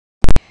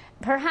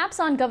Perhaps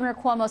on Governor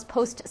Cuomo's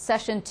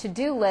post-session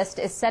to-do list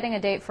is setting a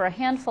date for a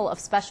handful of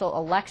special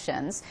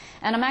elections.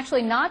 And I'm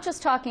actually not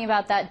just talking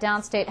about that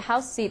downstate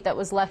House seat that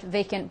was left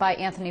vacant by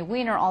Anthony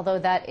Weiner, although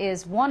that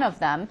is one of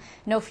them.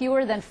 No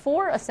fewer than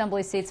 4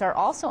 assembly seats are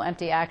also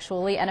empty,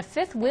 actually, and a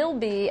 5th will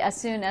be as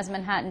soon as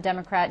Manhattan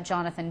Democrat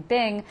Jonathan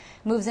Bing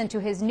moves into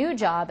his new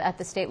job at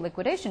the State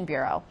Liquidation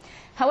Bureau.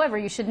 However,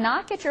 you should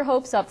not get your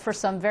hopes up for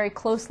some very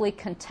closely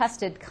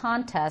contested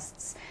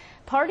contests.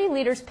 Party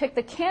leaders pick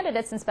the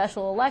candidates in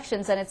special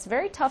elections, and it's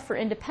very tough for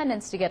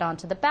independents to get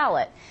onto the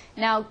ballot.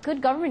 Now,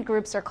 good government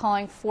groups are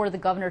calling for the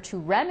governor to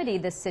remedy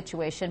this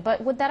situation,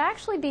 but would that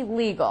actually be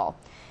legal?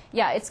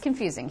 Yeah, it's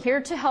confusing.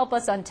 Here to help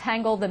us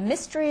untangle the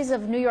mysteries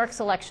of New York's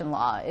election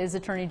law is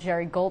attorney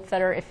Jerry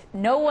Goldfeder. If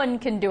no one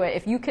can do it,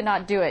 if you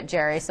cannot do it,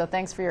 Jerry, so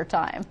thanks for your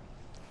time.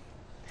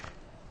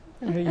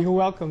 You're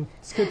welcome.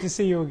 It's good to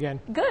see you again.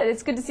 Good.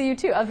 It's good to see you,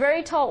 too. A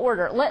very tall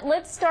order.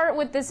 Let's start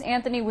with this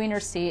Anthony Weiner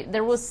seat.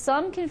 There was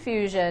some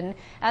confusion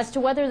as to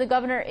whether the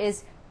governor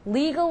is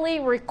legally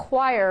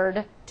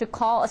required to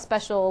call a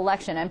special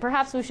election. And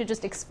perhaps we should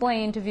just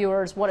explain to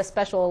viewers what a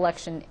special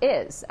election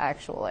is,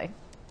 actually.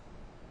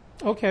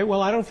 Okay.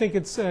 Well, I don't think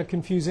it's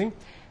confusing.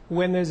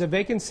 When there's a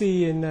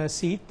vacancy in a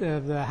seat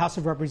of the House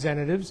of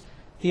Representatives,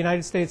 the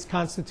United States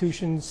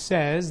Constitution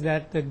says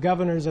that the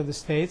governors of the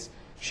states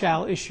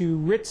shall issue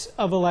writs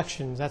of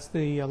elections. That's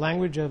the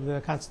language of the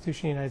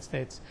Constitution of the United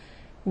States,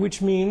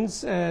 which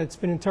means it's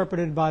been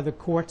interpreted by the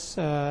courts,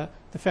 the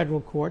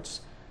federal courts,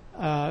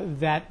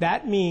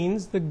 that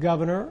means the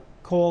governor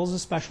calls a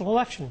special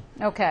election.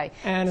 Okay.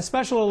 And a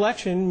special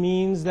election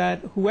means that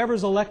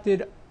whoever's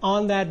elected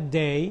on that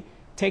day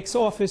takes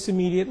office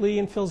immediately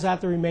and fills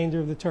out the remainder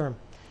of the term.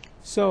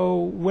 So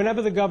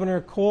whenever the governor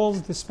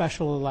calls the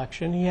special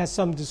election, he has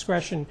some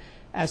discretion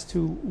as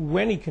to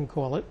when he can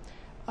call it.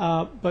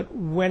 But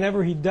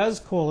whenever he does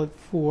call it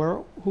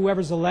for,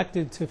 whoever's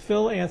elected to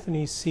fill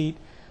Anthony's seat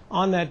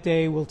on that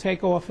day will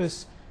take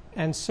office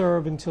and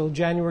serve until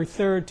January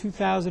 3rd,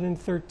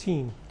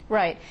 2013.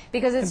 Right,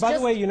 because it's and by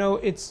the way, you know,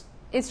 it's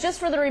just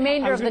for the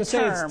remainder of the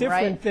term, I was going to say it's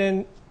different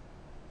than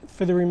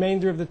for the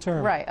remainder of the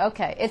term. Right,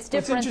 okay. It's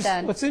different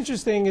than... What's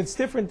interesting, it's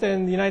different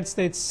than the United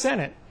States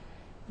Senate,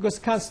 because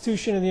the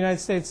Constitution of the United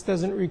States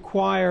doesn't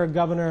require a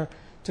governor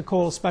to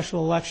call a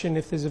special election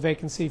if there's a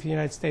vacancy for the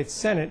United States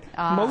Senate.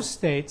 Most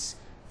states,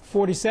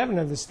 47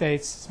 of the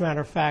states, as a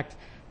matter of fact,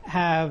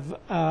 have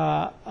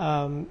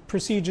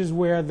procedures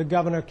where the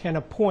governor can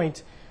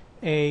appoint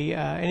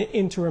an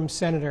interim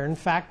senator. In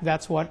fact,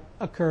 that's what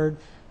occurred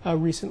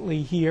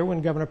recently here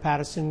when Governor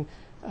Patterson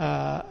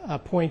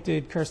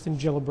appointed Kirsten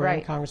Gillibrand,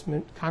 right.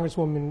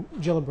 Congresswoman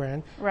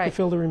Gillibrand, right. to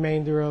fill the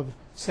remainder of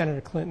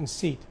Senator Clinton's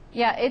seat.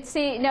 Yeah,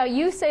 now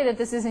you say that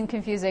this isn't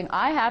confusing.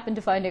 I happen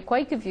to find it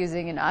quite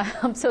confusing, and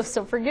I'm so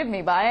forgive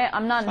me, but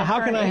I'm not an attorney.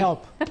 How can I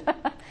help?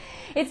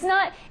 It's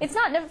not,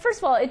 first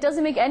of all, it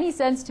doesn't make any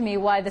sense to me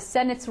why the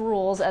Senate's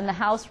rules and the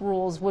House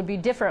rules would be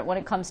different when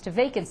it comes to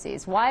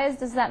vacancies. Why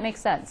does that make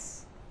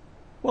sense?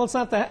 Well, it's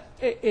not that.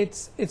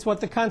 It's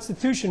what the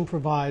Constitution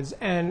provides,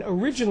 and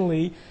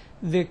originally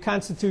the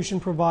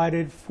Constitution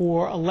provided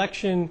for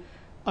election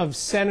of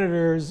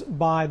senators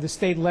by the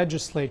state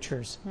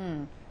legislatures.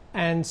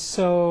 And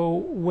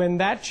so when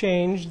that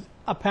changed,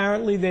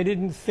 apparently they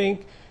didn't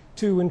think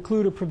to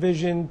include a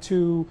provision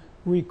to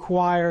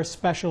require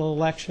special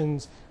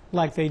elections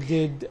like they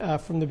did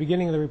from the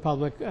beginning of the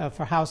Republic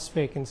for House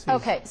vacancies.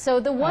 Okay,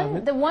 so the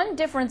one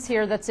difference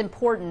here that's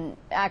important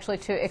actually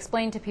to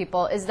explain to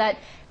people is that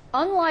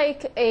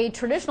unlike a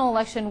traditional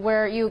election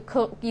where you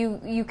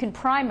can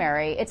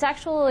primary, it's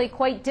actually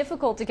quite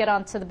difficult to get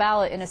onto the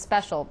ballot in a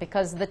special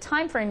because the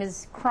time frame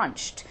is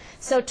crunched.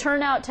 So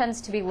turnout tends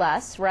to be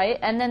less, right?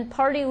 And then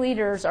party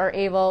leaders are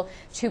able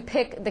to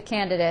pick the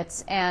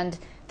candidates, and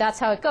that's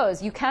how it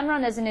goes. You can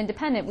run as an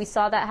independent. We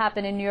saw that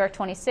happen in New York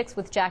 26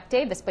 with Jack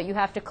Davis, but you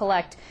have to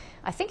collect,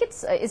 I think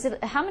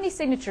how many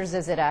signatures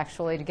is it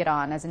actually to get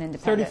on as an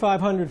independent?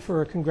 3,500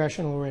 for a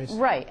congressional race.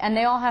 Right, and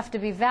they all have to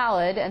be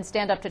valid and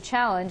stand up to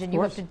challenge, and you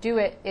have to do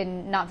it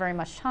in not very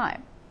much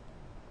time.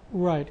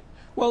 Right.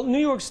 Well, New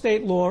York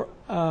state law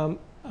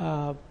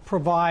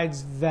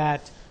provides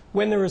that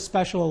when there are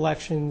special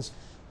elections,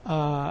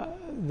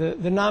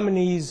 the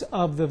nominees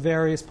of the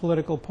various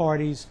political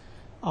parties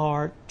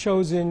are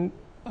chosen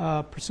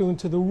pursuant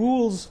to the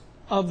rules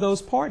of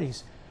those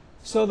parties.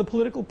 So the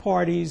political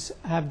parties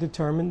have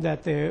determined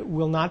that there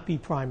will not be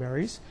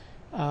primaries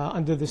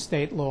under the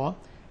state law.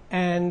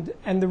 And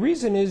the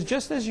reason is,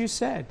 just as you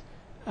said,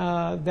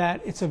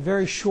 that it's a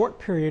very short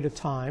period of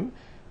time.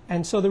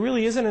 And so there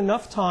really isn't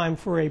enough time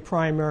for a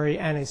primary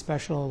and a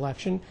special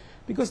election,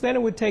 because then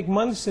it would take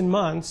months and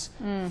months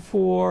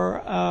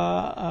for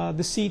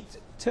the seat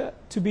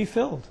to be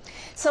filled.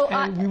 So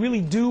we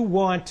really do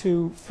want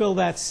to fill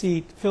that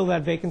seat, fill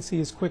that vacancy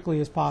as quickly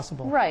as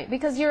possible. Right,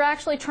 because you're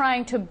actually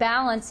trying to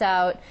balance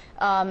out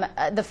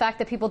the fact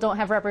that people don't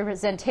have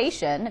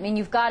representation. I mean,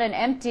 you've got an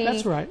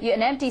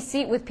empty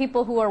seat with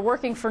people who are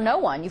working for no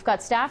one. You've got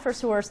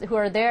staffers who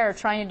are there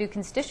trying to do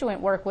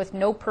constituent work with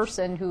no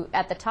person who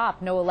at the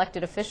top, no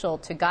elected official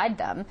to guide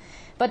them.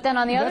 But then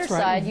on the other That's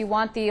right. side, you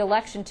want the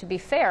election to be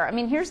fair. I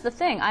mean, here's the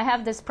thing. I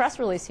have this press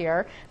release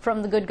here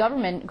from the good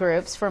government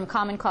groups from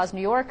Common Cause New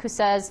York who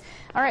says,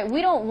 all right,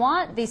 we don't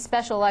want these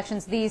special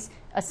elections, these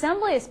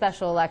assembly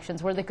special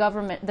elections where the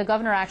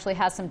governor actually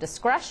has some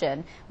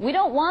discretion. We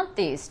don't want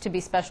these to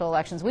be special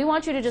elections. We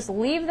want you to just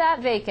leave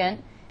that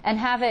vacant and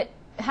have it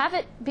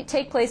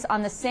take place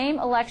on the same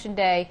election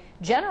day,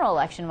 general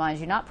election, mind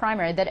you, not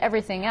primary, that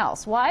everything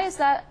else. Why is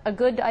that a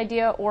good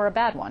idea or a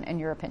bad one, in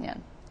your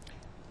opinion?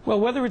 Well,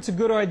 whether it's a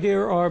good idea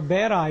or a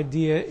bad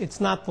idea,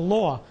 it's not the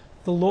law.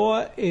 The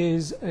law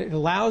is, it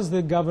allows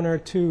the governor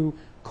to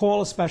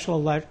call a special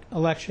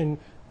election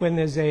when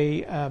there's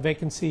a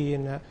vacancy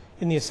in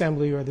the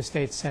Assembly or the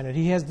State Senate.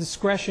 He has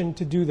discretion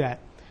to do that.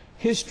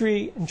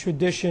 History and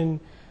tradition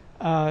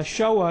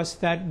show us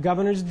that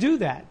governors do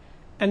that.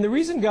 And the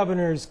reason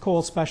governors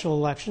call special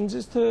elections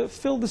is to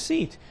fill the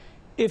seat.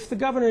 If the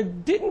governor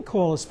didn't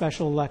call a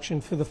special election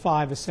for the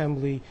 5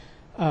 Assembly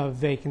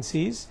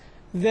vacancies,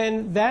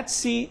 then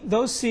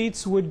those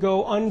seats would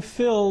go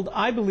unfilled,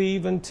 I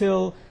believe,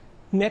 until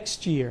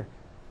next year.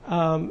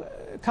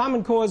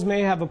 Common Cause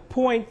may have a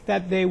point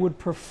that they would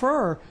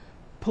prefer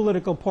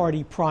political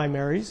party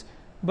primaries,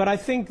 but I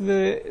think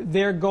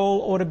their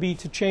goal ought to be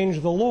to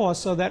change the law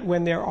so that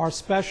when there are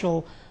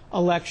special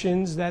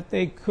elections that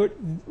there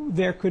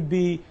could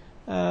be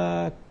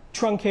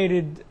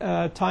truncated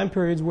time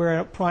periods where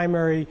a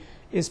primary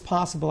is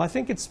possible. I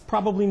think it's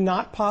probably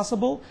not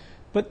possible,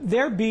 but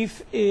their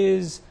beef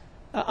is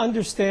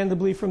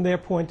understandably from their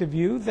point of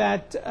view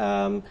that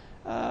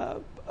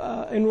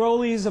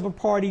enrollees of a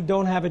party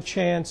don't have a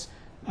chance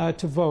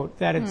to vote,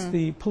 that it's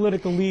the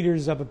political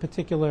leaders of a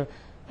particular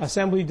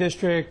assembly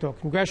district or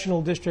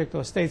congressional district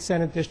or state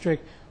senate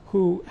district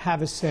who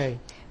have a say.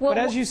 Well, but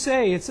as you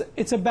say,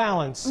 it's a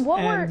balance,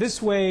 and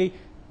this way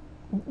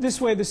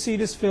the seat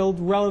is filled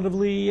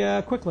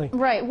relatively quickly.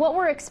 Right. What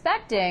we're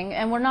expecting,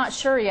 and we're not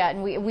sure yet,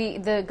 and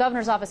the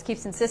governor's office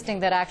keeps insisting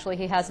that actually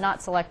he has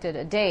not selected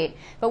a date,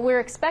 but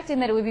we're expecting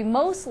that it would be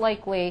most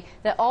likely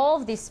that all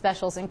of these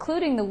specials,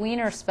 including the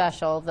Weiner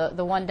special,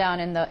 the one down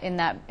in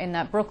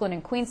that Brooklyn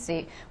and Queens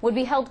seat, would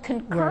be held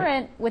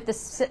concurrent with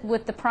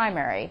the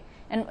primary.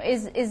 And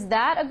is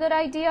that a good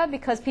idea?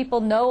 Because people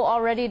know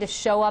already to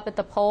show up at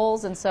the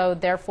polls, and so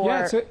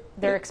therefore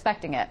they're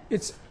expecting it.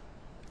 It's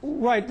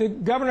right. The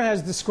governor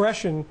has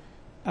discretion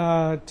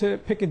to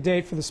pick a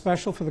date for the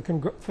special, for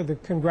the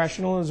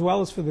congressional, as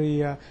well as for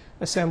the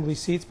assembly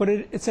seats. But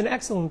it's an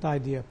excellent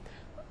idea.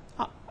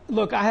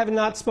 Look, I have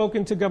not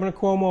spoken to Governor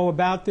Cuomo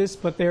about this,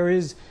 but there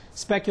is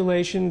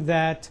speculation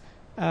that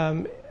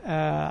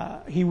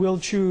he will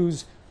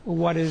choose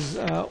what is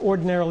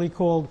ordinarily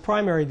called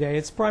primary day.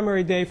 It's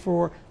primary day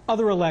for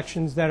other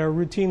elections that are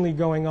routinely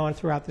going on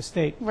throughout the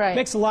state. Right. It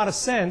makes a lot of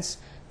sense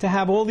to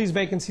have all these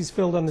vacancies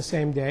filled on the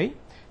same day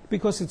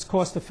because it's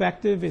cost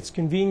effective, it's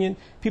convenient.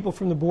 People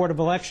from the Board of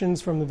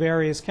Elections from the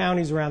various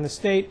counties around the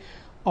state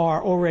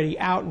are already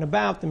out and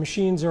about. The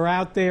machines are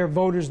out there.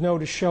 Voters know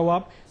to show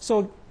up.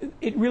 So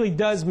it really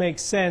does make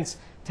sense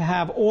to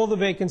have all the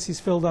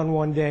vacancies filled on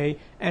one day,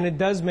 and it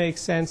does make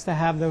sense to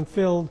have them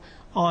filled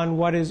on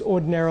what is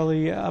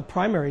ordinarily a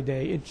primary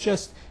day. It's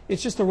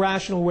just a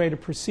rational way to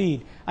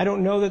proceed. I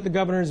don't know that the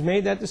governor has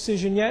made that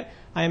decision yet.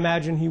 I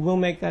imagine he will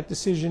make that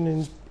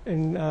decision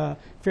in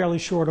fairly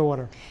short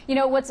order. You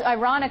know, what's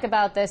ironic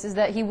about this is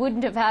that he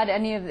wouldn't have had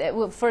any of it,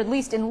 in at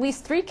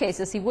least 3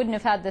 cases, he wouldn't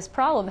have had this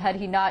problem had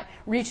he not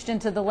reached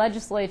into the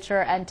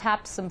legislature and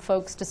tapped some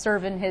folks to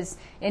serve in his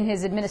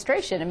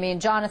administration. I mean,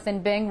 Jonathan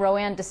Bing,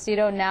 Roanne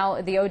DeCito,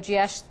 now the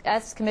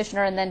OGS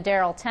commissioner, and then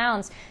Darrell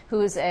Towns,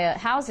 who's a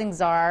housing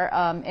czar,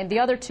 and the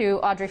other 2,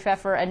 Audrey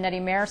Pfeffer and Nettie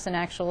Marison,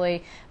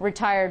 actually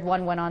retired.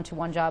 One went on to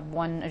one job,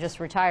 one just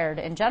retired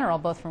in general,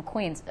 both from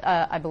Queens,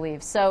 I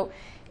believe. So,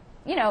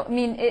 you know, I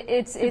mean,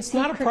 it's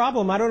not a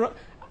problem. I don't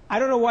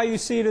know why you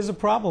see it as a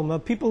problem.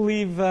 People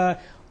leave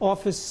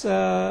office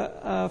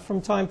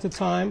from time to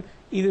time,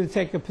 either to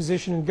take a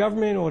position in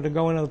government or to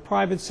go into the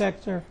private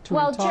sector, to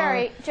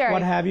retire, Jerry,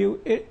 what have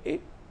you.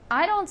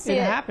 I don't see it.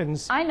 It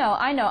happens. I know.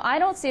 I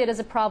don't see it as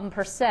a problem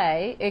per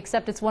se,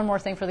 except it's one more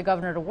thing for the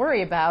governor to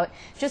worry about.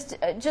 Just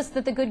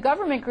that the good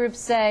government groups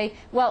say,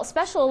 well,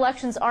 special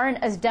elections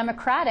aren't as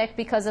democratic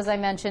because, as I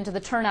mentioned, the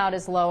turnout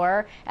is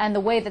lower, and the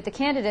way that the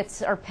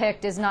candidates are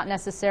picked is not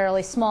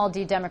necessarily small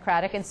d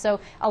democratic, and so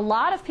a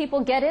lot of people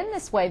get in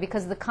this way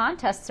because the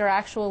contests are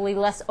actually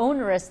less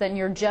onerous than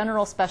your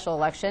general special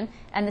election,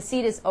 and the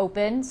seat is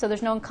open, so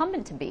there's no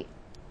incumbent to beat.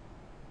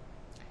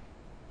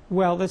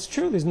 Well, that's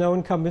true. There's no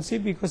incumbency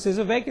because there's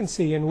a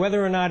vacancy. And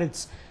whether or not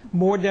it's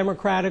more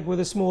democratic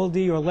with a small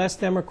d or less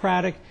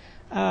democratic,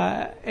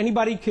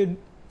 anybody could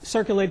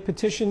circulate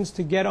petitions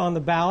to get on the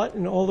ballot,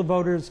 and all the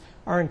voters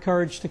are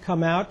encouraged to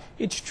come out.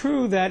 It's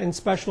true that in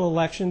special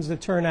elections the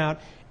turnout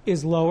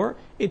is lower.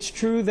 It's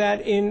true that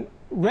in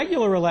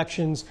regular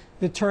elections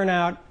the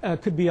turnout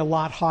could be a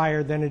lot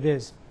higher than it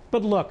is.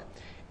 But look,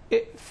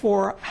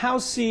 for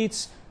House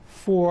seats,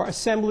 for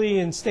Assembly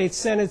and State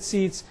Senate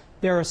seats,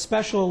 there are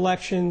special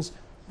elections.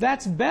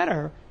 That's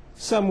better,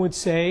 some would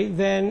say,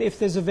 than if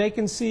there's a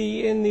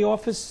vacancy in the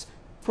office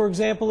for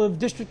example, of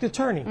district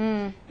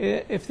attorney.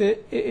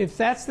 If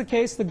that's the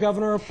case, the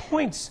governor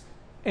appoints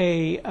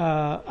a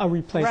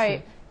replacement.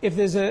 Right. If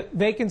there's a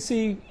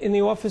vacancy in the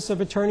office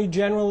of Attorney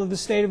General of the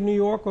state of New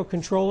York or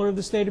Controller of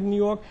the state of New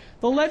York,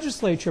 the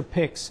legislature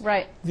picks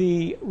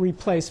the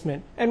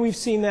replacement. And we've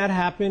seen that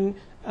happen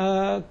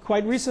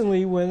quite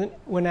recently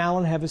when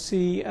Alan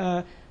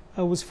Hevesy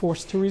was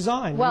forced to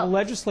resign. Well, the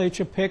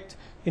legislature picked,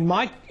 in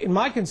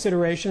my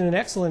consideration, an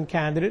excellent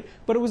candidate,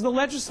 but it was the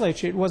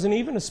legislature. It wasn't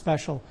even a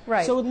special.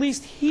 Right. So at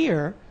least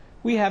here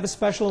we have a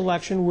special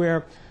election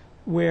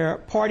where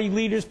party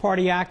leaders,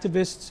 party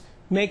activists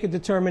make a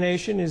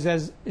determination. Is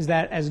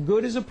that as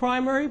good as a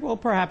primary? Well,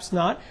 perhaps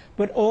not.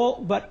 But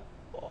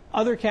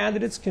other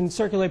candidates can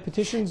circulate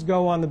petitions,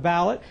 go on the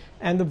ballot,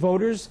 and the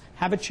voters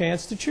have a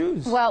chance to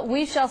choose. Well,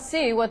 we shall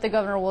see what the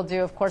governor will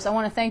do, of course. I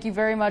want to thank you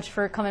very much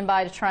for coming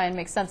by to try and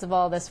make sense of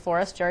all this for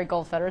us. Jerry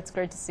Goldfeder, it's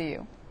great to see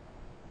you.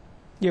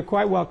 You're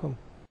quite welcome.